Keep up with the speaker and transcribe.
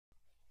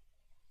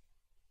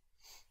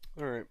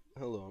Alright,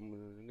 hello,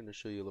 I'm gonna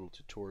show you a little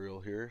tutorial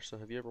here. So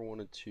have you ever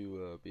wanted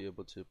to be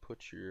able to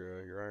put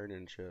your iron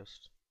in a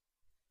chest,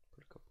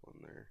 put a couple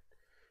in there,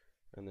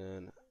 and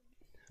then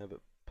have it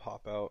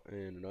pop out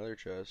in another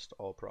chest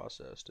all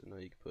processed, and now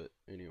you can put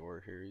any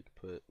ore here. You could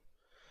put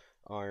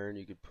iron,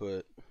 you could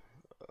put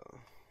uh,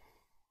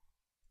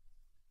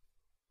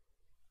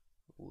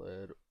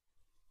 lead,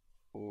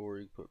 or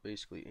you could put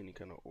basically any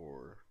kind of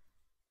ore.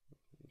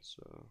 Let's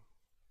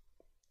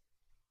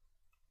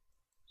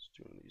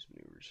do one of these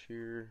maneuvers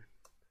here.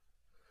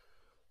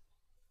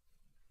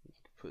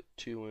 Put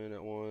two in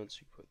at once,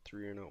 you put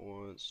three in at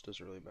once,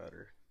 doesn't really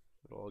matter.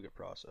 It'll all get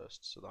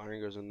processed. So the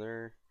iron goes in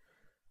there,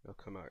 it'll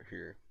come out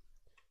here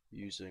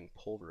using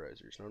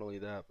pulverizers. Not only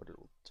that, but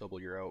it'll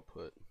double your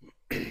output.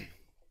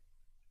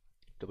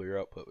 Double your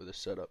output with this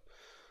setup.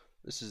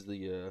 This is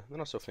the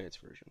not so fancy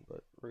version,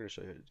 but we're going to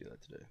show you how to do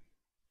that today.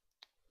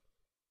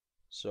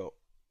 So,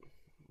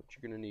 what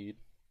you're going to need,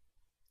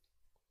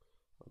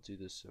 I'll do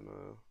this in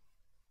all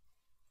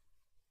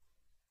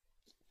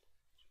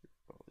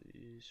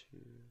these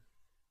here.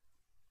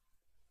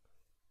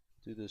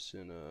 Do this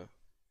in we'll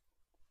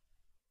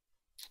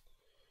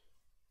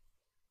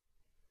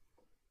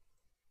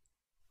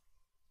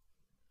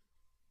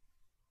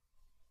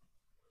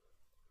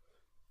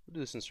do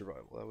this in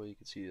survival. That way you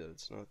can see that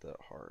it's not that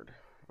hard.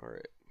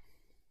 Alright.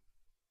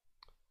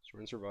 So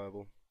we're in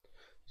survival.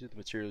 These are the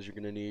materials you're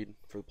going to need.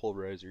 For the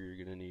pulverizer, you're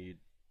going to need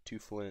 2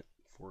 flint,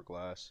 4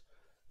 glass,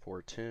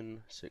 4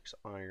 tin, 6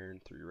 iron,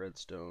 3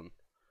 redstone,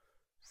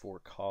 4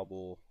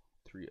 cobble,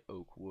 3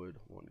 oak wood,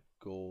 1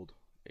 gold,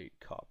 8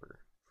 copper.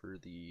 For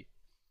the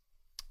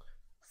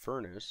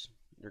furnace,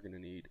 you're going to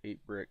need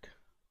 8 brick,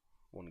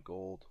 1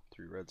 gold,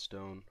 3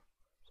 redstone,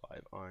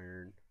 5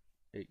 iron,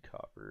 8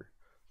 copper,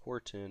 4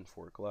 tin,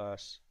 4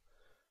 glass.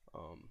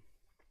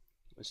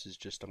 This is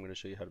just, I'm going to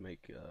show you how to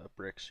make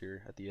bricks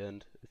here at the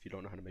end. If you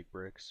don't know how to make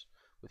bricks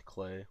with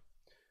clay,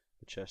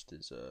 the chest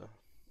is, you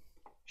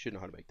should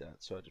know how to make that,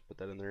 so I just put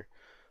that in there.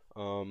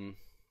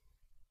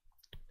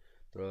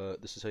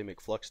 This is how you make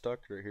flux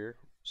duct right here.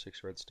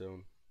 6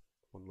 redstone,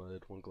 1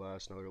 lead, 1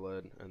 glass, another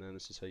lead, and then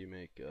this is how you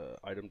make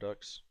item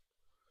ducts.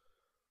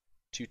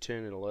 2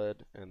 tin and a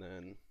lead, and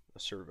then a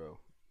servo,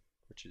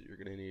 which you're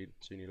going to need.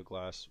 So you need a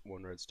glass,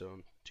 1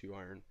 redstone, 2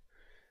 iron,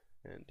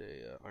 and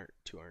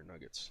 2 iron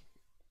nuggets.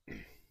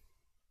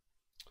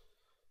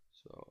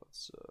 So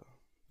let's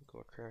go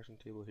a crafting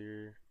table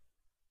here.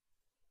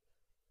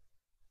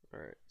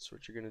 Alright, so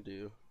what you're going to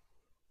do,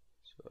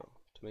 so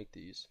to make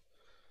these,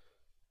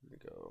 we're going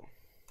to go,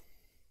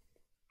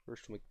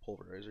 first we'll make the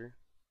pulverizer.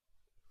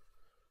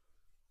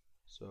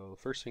 So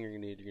the first thing you're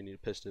going to need a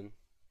piston.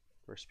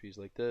 Recipes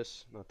like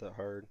this, not that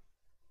hard.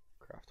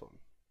 Craft one.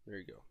 There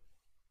you go.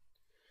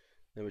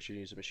 Then what you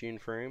need is a machine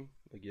frame.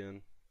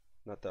 Again,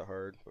 not that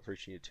hard, but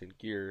first you need a tin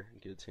gear.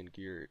 And get a tin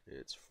gear,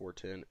 it's 4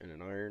 tin and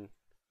an iron.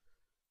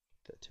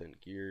 That tin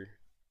gear.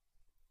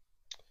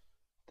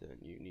 Then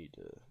you need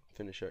to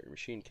finish out your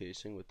machine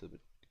casing with the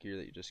gear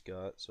that you just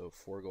got. So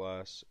 4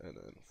 glass and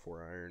then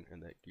 4 iron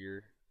and that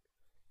gear.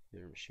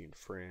 Your machine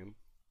frame.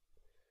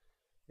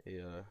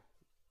 A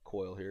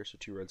coil here, so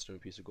 2 redstone, a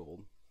piece of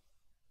gold.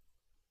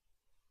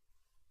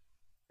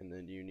 And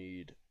then you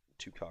need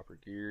 2 copper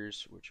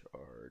gears, which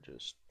are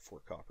just 4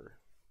 copper.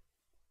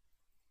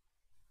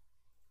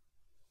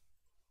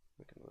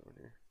 Make another one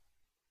here.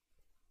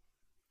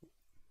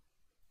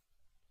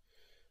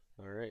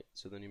 Alright,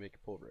 so then you make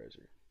a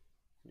pulverizer.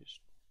 You just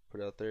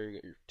put it out there, you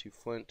got your 2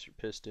 flint, your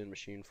piston,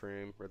 machine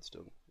frame,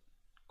 redstone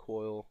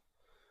coil,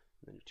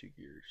 and then your 2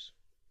 gears.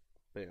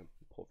 Bam,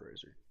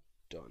 pulverizer.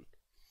 Done.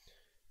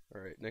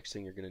 Alright, next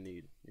thing you're going to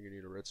need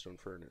a redstone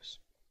furnace.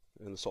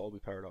 And this will all be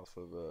powered off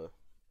of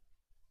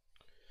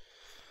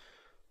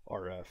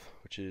RF,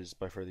 which is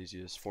by far the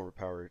easiest form of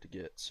power to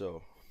get.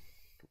 So,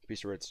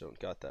 piece of redstone,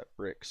 got that.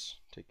 Bricks,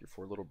 take your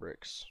 4 little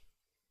bricks,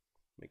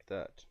 make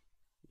that.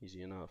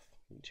 Easy enough.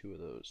 You need 2 of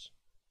those.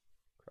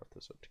 Craft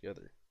this up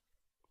together.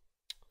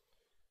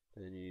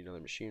 Then you need another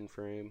machine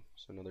frame,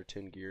 so another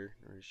tin gear,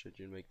 or should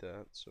you make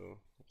that, so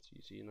that's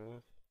easy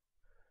enough.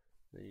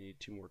 Then you need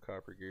 2 more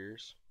copper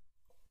gears.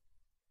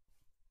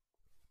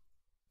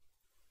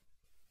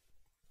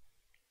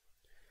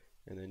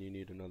 And then you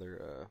need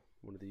another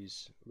one of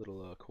these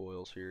little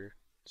coils here,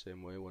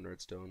 same way, 1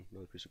 redstone,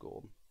 another piece of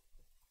gold.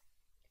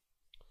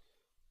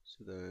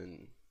 So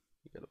then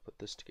you gotta put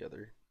this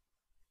together.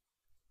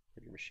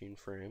 Get your machine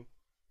frame,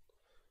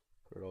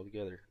 put it all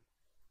together.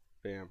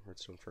 Bam,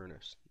 redstone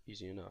furnace,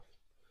 easy enough.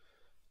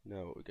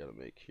 Now what we gotta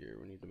make here,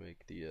 we need to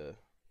make the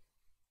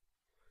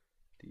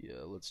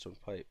leadstone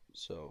pipe.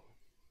 So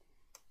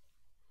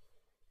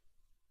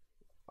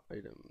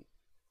item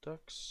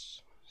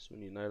ducts. So we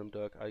need an item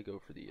duct. I go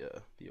for the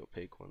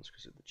opaque ones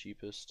because they're the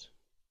cheapest.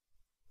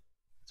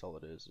 That's all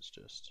it is. It's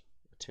just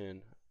a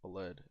tin, a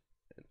lead,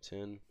 and a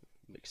tin.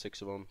 Make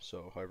 6 of them.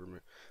 So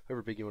however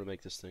big you want to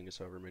make this thing is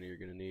however many you're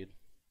going to need.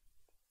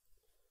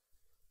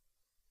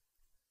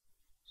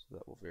 So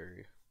that will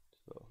vary.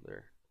 So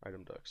there,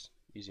 item ducts,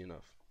 easy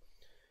enough.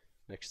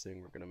 Next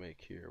thing we're going to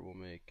make here, we'll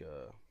make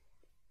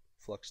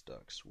flux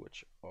ducts,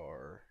 which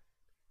are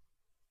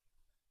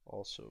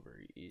Also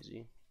very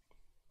easy.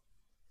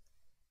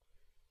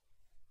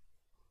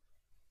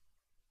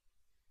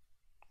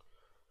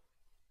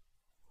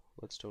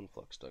 Leadstone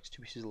flux ducts.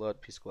 2 pieces of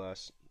lead, piece of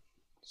glass,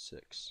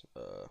 6.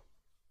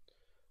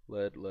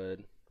 Lead,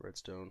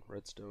 redstone,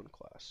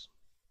 glass.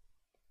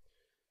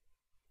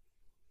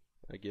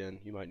 Again,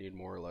 you might need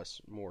more or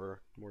less,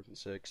 more than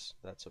 6.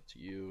 That's up to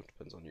you.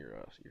 Depends on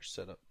your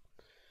setup.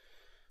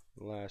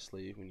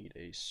 Lastly, we need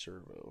a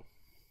servo.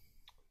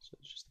 So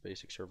it's just the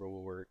basic servo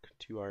will work.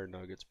 2 iron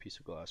nuggets, piece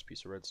of glass,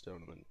 piece of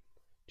redstone, and then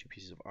 2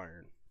 pieces of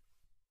iron.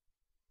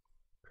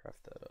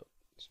 Craft that up.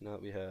 So now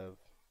that we have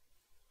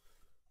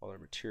all our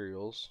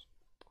materials,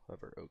 we'll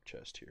have our oak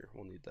chest here.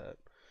 We'll need that.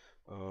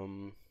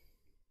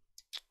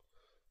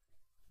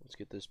 Let's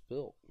get this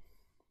built.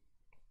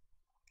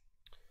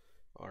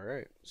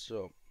 Alright,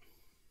 so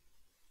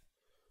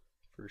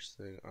first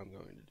thing I'm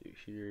going to do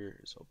here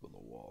is I'll build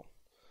a wall.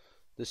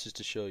 This is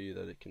to show you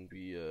that it can be,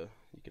 you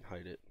can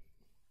hide it.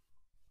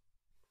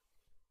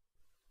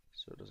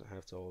 So it doesn't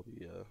have to all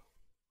be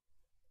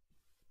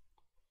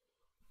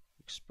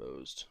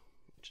exposed,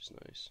 which is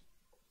nice.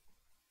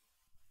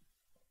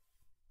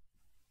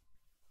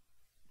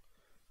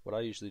 What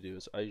I usually do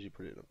is I usually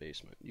put it in a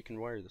basement. You can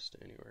wire this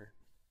to anywhere.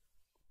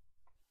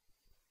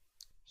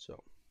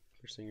 So,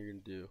 first thing you're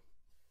going to do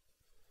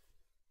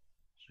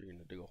is you're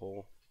going to dig a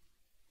hole.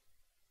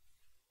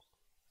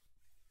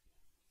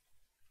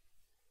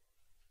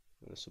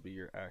 And this will be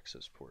your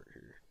access port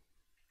here.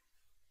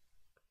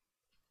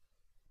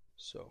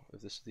 So,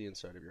 if this is the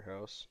inside of your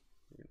house,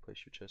 you're going to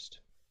place your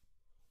chest.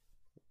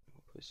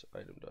 Place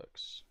item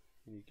ducts.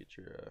 You need to get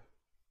your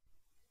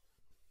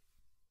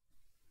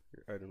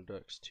item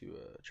ducts to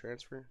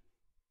transfer.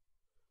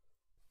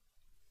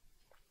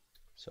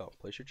 So,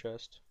 place your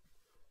chest.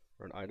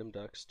 Run item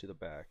ducts to the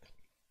back,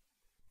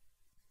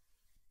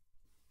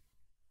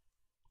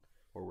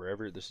 or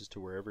wherever this is, to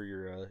wherever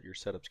your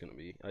setup's going to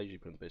be. I usually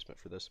put it in the basement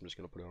for this. I'm just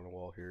going to put it on a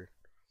wall here.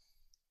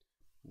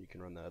 You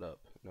can run that up.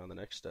 Now the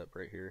next step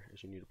right here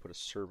is you need to put a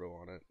servo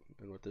on it,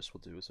 and what this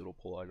will do is it'll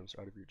pull items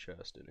out of your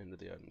chest and into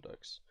the item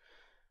ducts.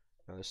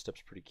 Now this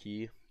step's pretty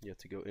key. You have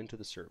to go into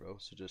the servo,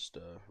 so just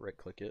right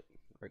click it,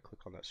 right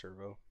click on that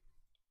servo,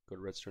 go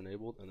to redstone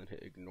enabled, and then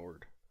hit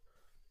ignored.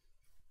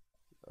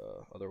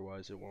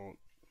 Otherwise it won't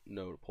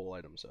know to pull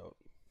items out.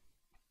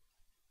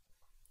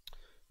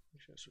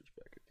 Actually, I'll switch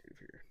back over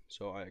here.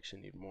 So I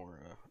actually need more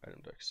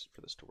item ducts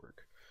for this to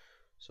work.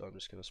 So I'm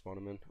just going to spawn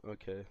them in.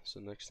 Okay, so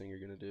the next thing you're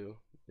going to do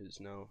is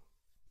now,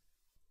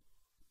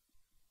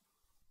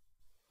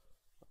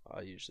 I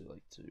usually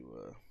like to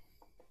you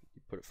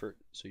put it first.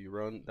 So you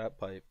run, that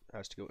pipe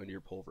has to go into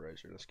your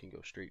pulverizer. This can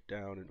go straight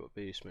down into a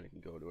basement, it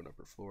can go to an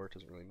upper floor, it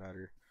doesn't really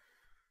matter.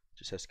 It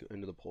just has to go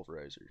into the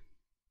pulverizer.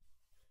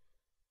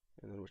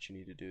 And then what you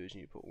need to do is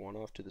you need to put one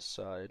off to the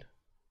side,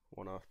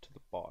 one off to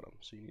the bottom.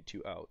 So you need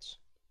 2 outs.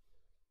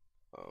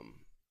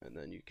 And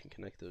then you can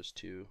connect those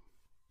two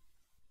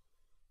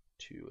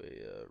to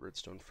a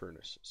redstone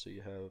furnace. So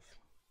you have,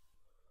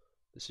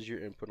 this is your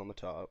input on the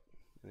top,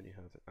 and you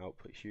have an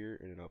output here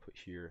and an output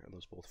here, and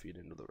those both feed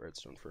into the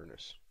redstone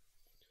furnace.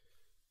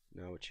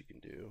 Now what you can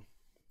do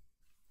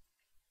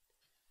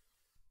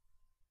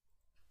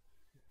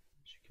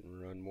is you can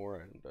run more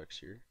item ducts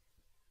here.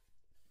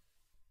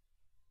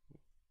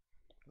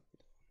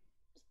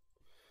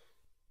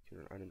 You can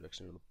run item ducts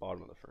into the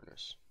bottom of the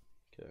furnace.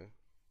 Okay.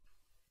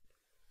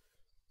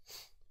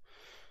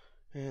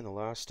 And the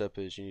last step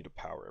is you need to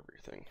power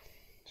everything.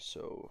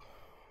 So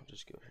I'll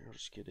just go here. I'll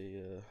just get a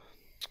generator.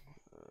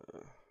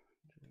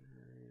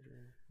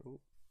 Oh.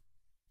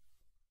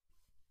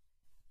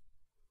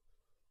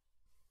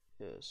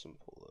 Yeah, a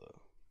simple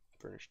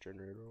furnace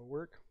generator will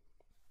work.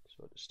 So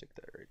I'll just stick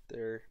that right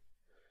there.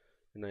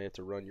 And now you have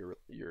to run your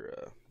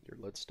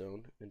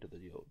leadstone into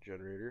the old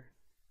generator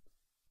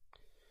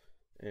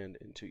and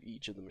into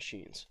each of the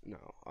machines.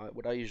 Now,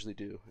 what I usually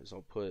do is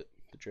I'll put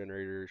the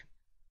generator,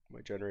 my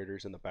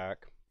generators in the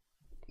back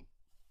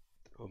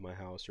of my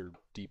house or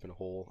deep in a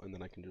hole, and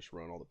then I can just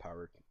run all the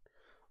power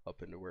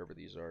up into wherever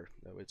these are.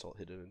 That way it's all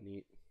hidden and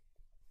neat.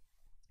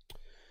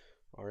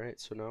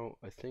 Alright, so now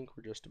I think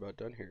we're just about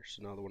done here.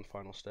 So now the one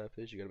final step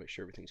is you gotta make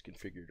sure everything's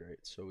configured right.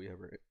 So we have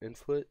our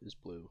input is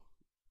blue,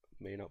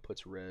 main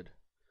output's red,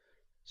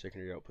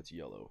 secondary output's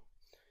yellow.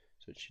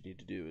 So what you need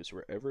to do is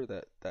wherever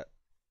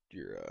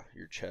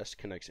your chest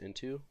connects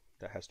into,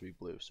 that has to be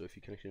blue. So if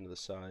you connect into the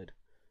side,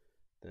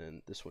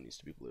 then this one needs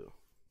to be blue.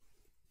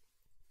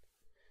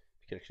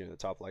 If you connect into the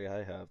top like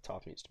I have,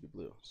 top needs to be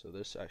blue. So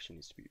this actually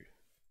needs to be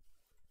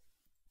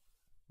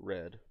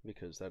red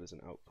because that is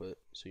an output.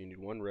 So you need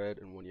one red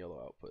and one yellow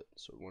output.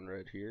 So one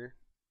red here,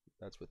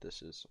 that's what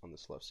this is on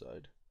this left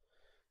side,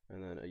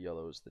 and then a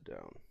yellow is the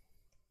down.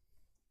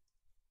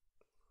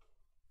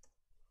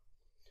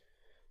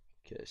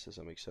 Okay, so does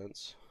that make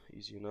sense?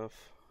 Easy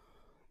enough.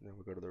 Now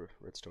we go to the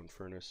redstone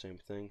furnace, same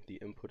thing. The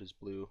input is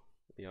blue,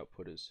 the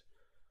output is,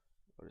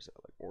 what is that,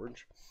 like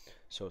orange?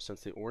 So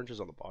since the orange is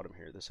on the bottom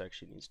here, this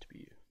actually needs to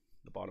be,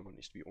 the bottom one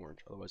needs to be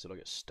orange, otherwise it'll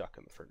get stuck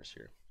in the furnace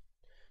here.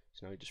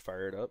 So now you just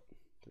fire it up,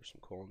 there's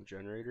some coal in the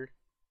generator,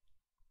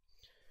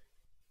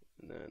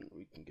 And then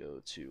we can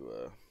go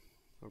to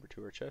over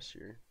to our chest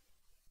here.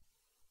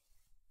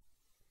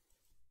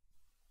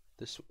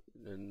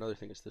 Another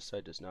thing is this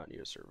side does not need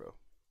a servo.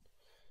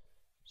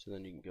 So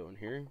then you can go in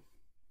here,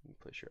 you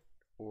place your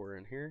ore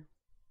in here,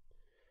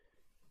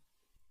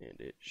 and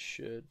it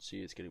should,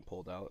 see it's getting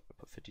pulled out. I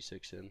put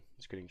 56 in,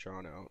 it's getting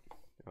drawn out.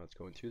 Now it's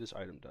going through this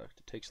item duct.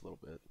 It takes a little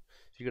bit.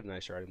 If you get a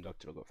nicer item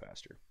duct, it'll go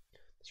faster.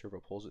 The servo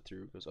pulls it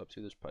through, goes up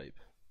through this pipe,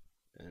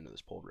 and into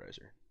this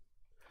pulverizer.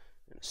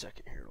 In a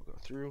second here, it'll go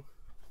through.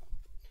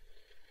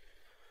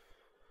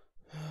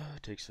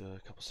 It takes a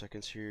couple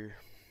seconds here.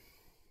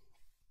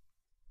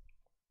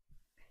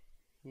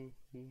 Alright,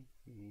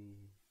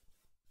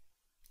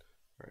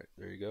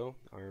 there you go.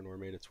 Iron ore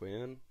made its way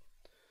in.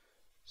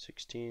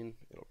 16,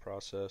 it'll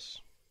process.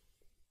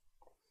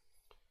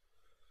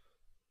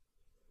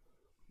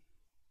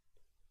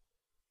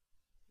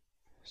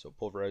 So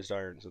pulverized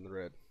iron's in the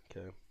red,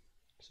 okay?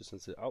 So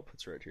since the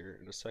output's right here,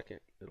 in a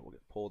second it'll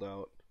get pulled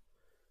out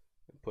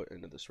and put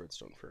into this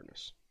redstone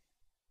furnace.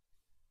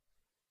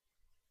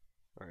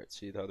 Alright,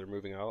 see how they're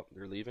moving out?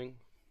 They're leaving.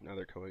 Now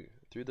they're going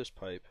through this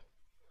pipe.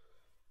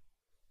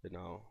 And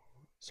now,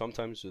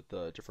 sometimes with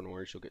different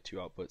ores you'll get two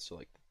outputs. So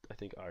like, I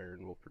think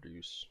iron will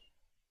produce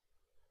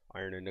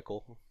iron and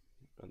nickel.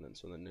 And then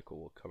so the nickel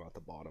will come out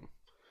the bottom.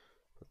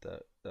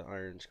 But that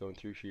iron's going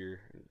through here,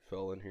 and it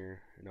fell in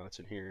here, and now it's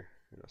in here.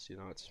 And see,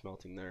 now it's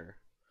smelting there.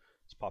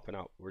 It's popping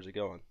out. Where's it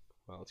going?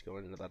 Well, it's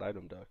going into that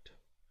item duct.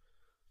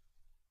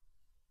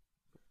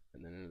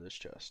 And then into this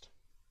chest.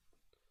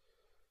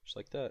 Just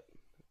like that.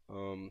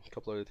 A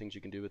couple other things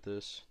you can do with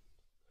this.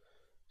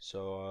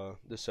 So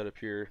this setup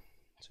here,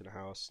 it's in a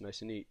house,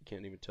 nice and neat, you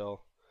can't even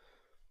tell.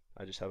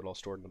 I just have it all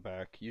stored in the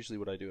back. Usually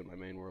what I do in my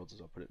main worlds is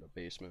I'll put it in a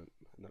basement,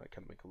 and then I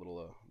kind of make a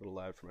little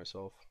lab for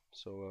myself.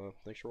 So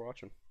thanks for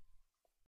watching.